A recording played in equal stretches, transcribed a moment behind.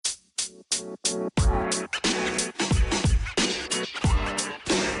Hey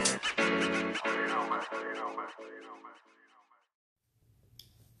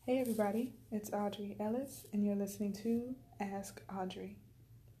everybody, it's Audrey Ellis, and you're listening to Ask Audrey.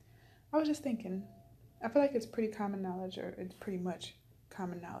 I was just thinking, I feel like it's pretty common knowledge, or it's pretty much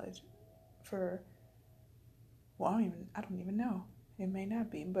common knowledge for, well, I don't even know. It may not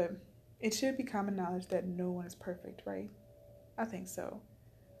be, but it should be common knowledge that no one is perfect, right? I think so.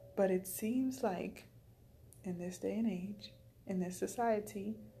 But it seems like in this day and age, in this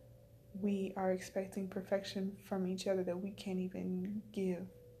society, we are expecting perfection from each other that we can't even give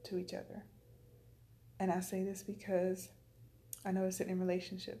to each other. And I say this because I notice it in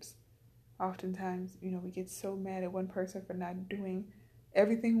relationships. Oftentimes, we get so mad at one person for not doing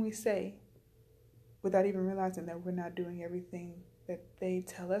everything we say without even realizing that we're not doing everything that they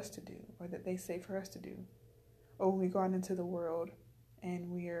tell us to do or that they say for us to do. Or when we go out into the world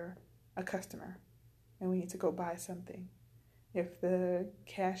and we're a customer and we need to go buy something. If the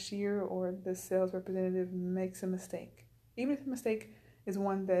cashier or the sales representative makes a mistake, even if the mistake is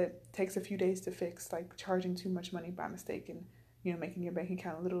one that takes a few days to fix, like charging too much money by mistake and making your bank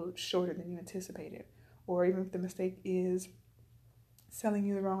account a little shorter than you anticipated, or even if the mistake is selling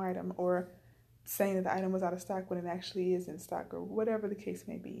you the wrong item or saying that the item was out of stock when it actually is in stock, or whatever the case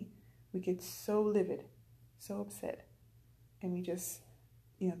may be, we get so livid, so upset, and we just,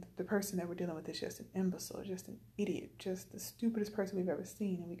 the person that we're dealing with is just an imbecile, just an idiot, just the stupidest person we've ever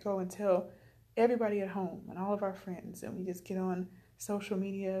seen, and we go and tell everybody at home and all of our friends, and we just get on social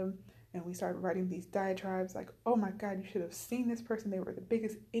media and we start writing these diatribes like, oh my God, you should have seen this person. They were the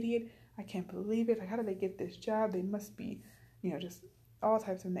biggest idiot. I can't believe it. Like, how did they get this job? They must be, just all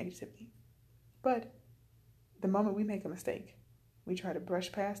types of negativity. But the moment we make a mistake, we try to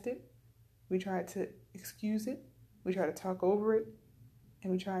brush past it. We try to excuse it. We try to talk over it.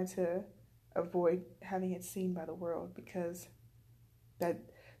 And we try to avoid having it seen by the world, because that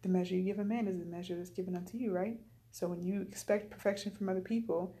the measure you give a man is the measure that's given unto you, right? So when you expect perfection from other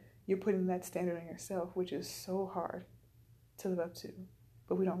people, you're putting that standard on yourself, which is so hard to live up to.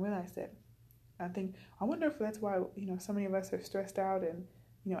 But we don't realize that. I wonder if that's why, so many of us are stressed out and,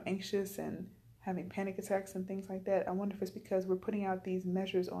 anxious and having panic attacks and things like that. I wonder if it's because we're putting out these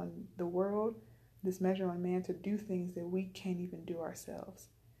measures on the world, this measure on man to do things that we can't even do ourselves.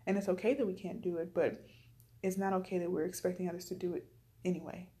 And it's okay that we can't do it, but it's not okay that we're expecting others to do it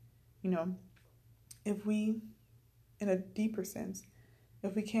anyway. If we, in a deeper sense,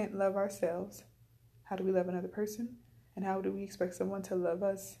 if we can't love ourselves, how do we love another person? And how do we expect someone to love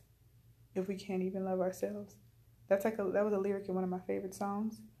us if we can't even love ourselves? That was a lyric in one of my favorite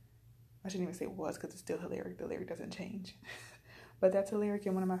songs. I shouldn't even say it was, because it's still a lyric. The lyric doesn't change. But that's a lyric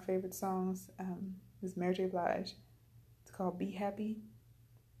in one of my favorite songs. It's Mary J. Blige. It's called Be Happy.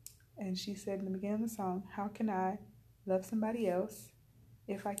 And she said in the beginning of the song, how can I love somebody else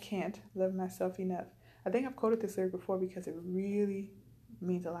if I can't love myself enough? I think I've quoted this lyric before because it really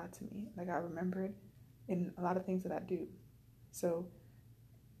means a lot to me. Like, I remember it in a lot of things that I do. So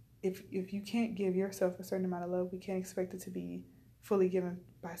if you can't give yourself a certain amount of love, we can't expect it to be fully given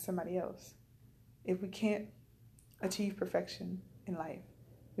by somebody else. If we can't achieve perfection in life,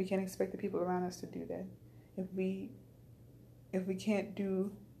 we can't expect the people around us to do that. If we can't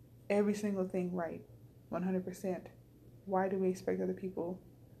do every single thing right 100%, why do we expect other people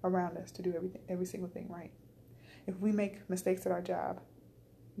around us to do every single thing right? If we make mistakes at our job,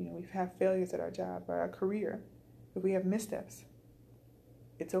 we have failures at our job or our career, if we have missteps,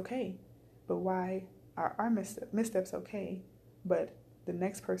 it's okay. But why are our missteps okay, but the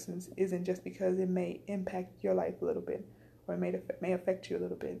next person's isn't, just because it may impact your life a little bit or it may affect you a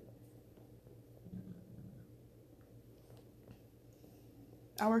little bit?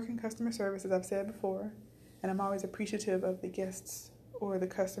 I work in customer service, as I've said before, and I'm always appreciative of the guests or the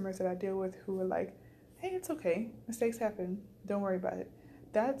customers that I deal with who are like, hey, it's okay, mistakes happen, don't worry about it.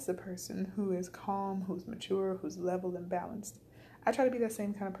 That's the person who is calm, who's mature, who's level and balanced. I try to be that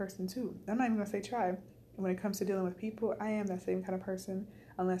same kind of person too. I'm not even going to say try. When it comes to dealing with people, I am that same kind of person,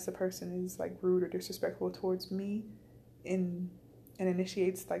 unless the person is like rude or disrespectful towards me and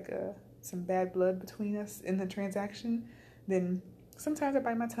initiates like some bad blood between us in the transaction. Then sometimes I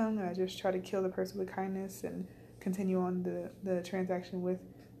bite my tongue and I just try to kill the person with kindness and continue on the transaction with,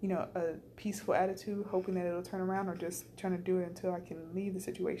 a peaceful attitude, hoping that it'll turn around, or just trying to do it until I can leave the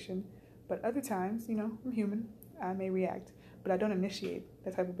situation. But other times, I'm human. I may react, but I don't initiate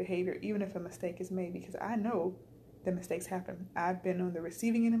that type of behavior, even if a mistake is made, because I know that mistakes happen. I've been on the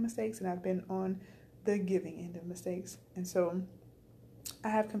receiving end of mistakes, and I've been on the giving end of mistakes. And so I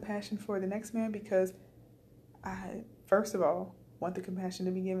have compassion for the next man, because first of all, want the compassion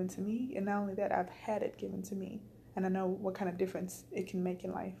to be given to me. And not only that, I've had it given to me. And I know what kind of difference it can make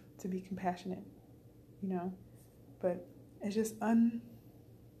in life to be compassionate, But it's just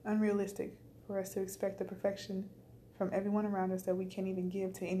unrealistic for us to expect the perfection from everyone around us that we can't even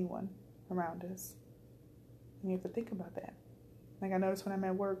give to anyone around us. And you have to think about that. Like I notice when I'm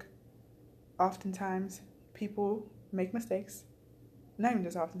at work, oftentimes people make mistakes. Not even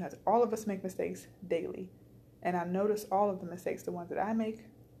just oftentimes, all of us make mistakes daily. And I notice all of the mistakes, the ones that I make,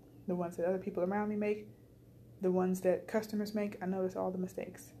 the ones that other people around me make, the ones that customers make. I notice all the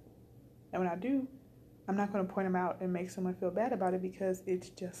mistakes. And when I do, I'm not going to point them out and make someone feel bad about it because it's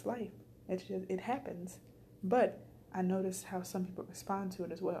just life. It happens. But I notice how some people respond to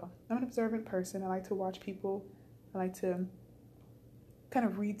it as well. I'm an observant person. I like to watch people. I like to kind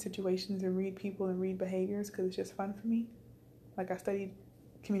of read situations and read people and read behaviors because it's just fun for me. Like I studied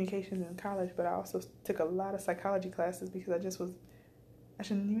communications in college, but I also took a lot of psychology classes because I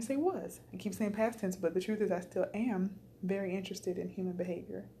shouldn't even say was. I keep saying past tense, but the truth is I still am very interested in human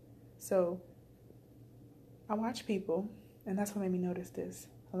behavior. So I watch people, and that's what made me notice this.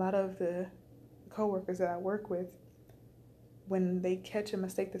 A lot of the coworkers that I work with, when they catch a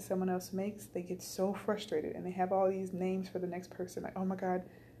mistake that someone else makes, they get so frustrated and they have all these names for the next person. Like, oh my God,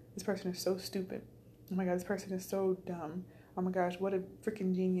 this person is so stupid. Oh my God, this person is so dumb. Oh my gosh, what a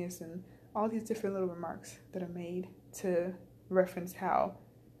freaking genius. And all these different little remarks that are made to reference how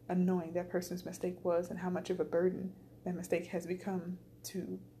annoying that person's mistake was and how much of a burden that mistake has become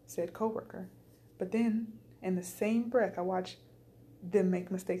to said coworker. But then in the same breath, I watch them make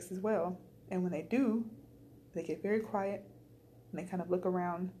mistakes as well. And when they do, they get very quiet and they kind of look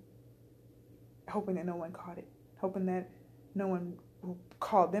around, hoping that no one caught it, hoping that no one will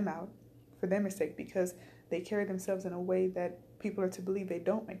call them out for their mistake because they carry themselves in a way that people are to believe they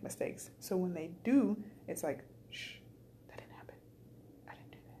don't make mistakes. So when they do, it's like, shh, that didn't happen. I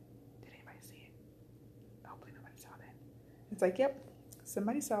didn't do that. Did anybody see it? Hopefully nobody saw that. It's like, yep,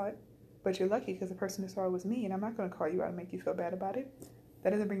 somebody saw it, but you're lucky because the person who saw it was me, and I'm not going to call you out and make you feel bad about it. That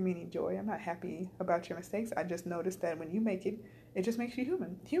doesn't bring me any joy. I'm not happy about your mistakes. I just noticed that when you make it, it just makes you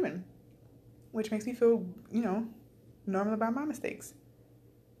human, which makes me feel, normal about my mistakes.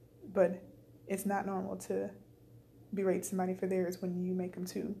 But it's not normal to berate somebody for theirs when you make them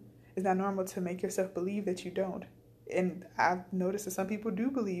too. It's not normal to make yourself believe that you don't. And I've noticed that some people do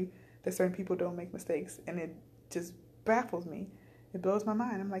believe that certain people don't make mistakes, and it just baffles me. It blows my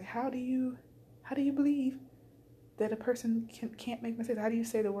mind. I'm like, how do you believe that a person can't make mistakes? How do you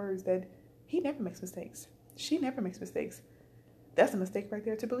say the words that he never makes mistakes? She never makes mistakes. That's a mistake right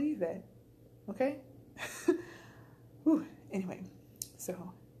there to believe that. Okay? Whew. Anyway,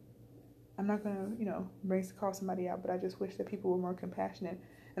 so I'm not going to, call somebody out, but I just wish that people were more compassionate.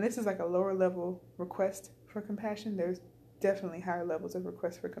 And this is like a lower level request for compassion. There's definitely higher levels of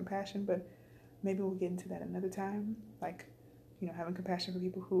request for compassion, but maybe we'll get into that another time. Like, having compassion for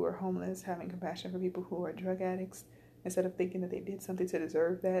people who are homeless, having compassion for people who are drug addicts, instead of thinking that they did something to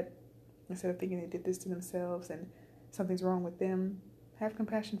deserve that, instead of thinking they did this to themselves and something's wrong with them, have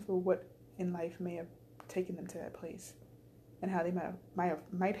compassion for what in life may have taken them to that place and how they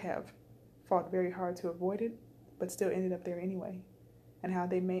might have fought very hard to avoid it, but still ended up there anyway, and how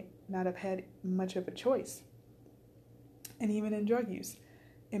they may not have had much of a choice. And even in drug use,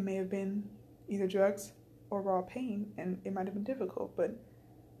 it may have been either drugs or raw pain, and it might have been difficult, but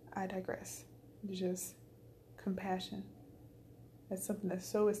I digress. It's just compassion. That's something that's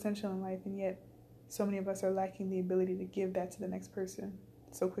so essential in life, and yet so many of us are lacking the ability to give that to the next person.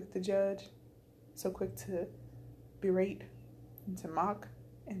 So quick to judge, so quick to berate, and to mock,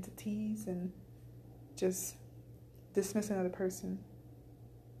 and to tease, and just dismiss another person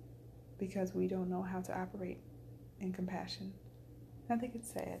because we don't know how to operate in compassion. And I think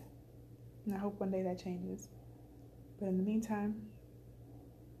it's sad. And I hope one day that changes. But in the meantime,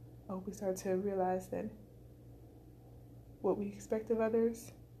 I hope we start to realize that what we expect of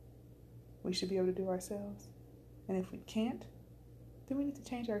others, we should be able to do ourselves. And if we can't, then we need to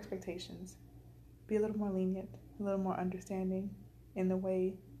change our expectations. Be a little more lenient, a little more understanding in the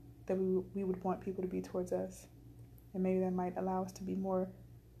way that we would want people to be towards us. And maybe that might allow us to be more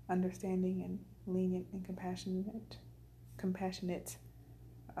understanding and lenient and compassionate.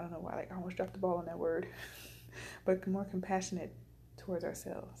 I don't know why, I almost dropped the ball on that word, but more compassionate towards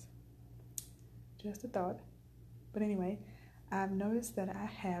ourselves. Just a thought. But anyway, I've noticed that I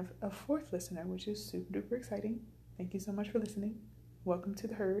have a fourth listener, which is super duper exciting. Thank you so much for listening. Welcome to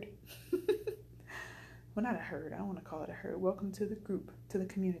the herd. Well, not a herd. I don't want to call it a herd. Welcome to the group, to the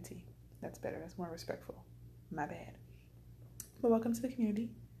community. That's better. That's more respectful. My bad. But welcome to the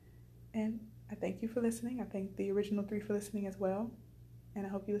community. And I thank you for listening. I thank the original 3 for listening as well. And I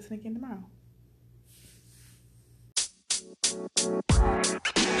hope you listen again tomorrow.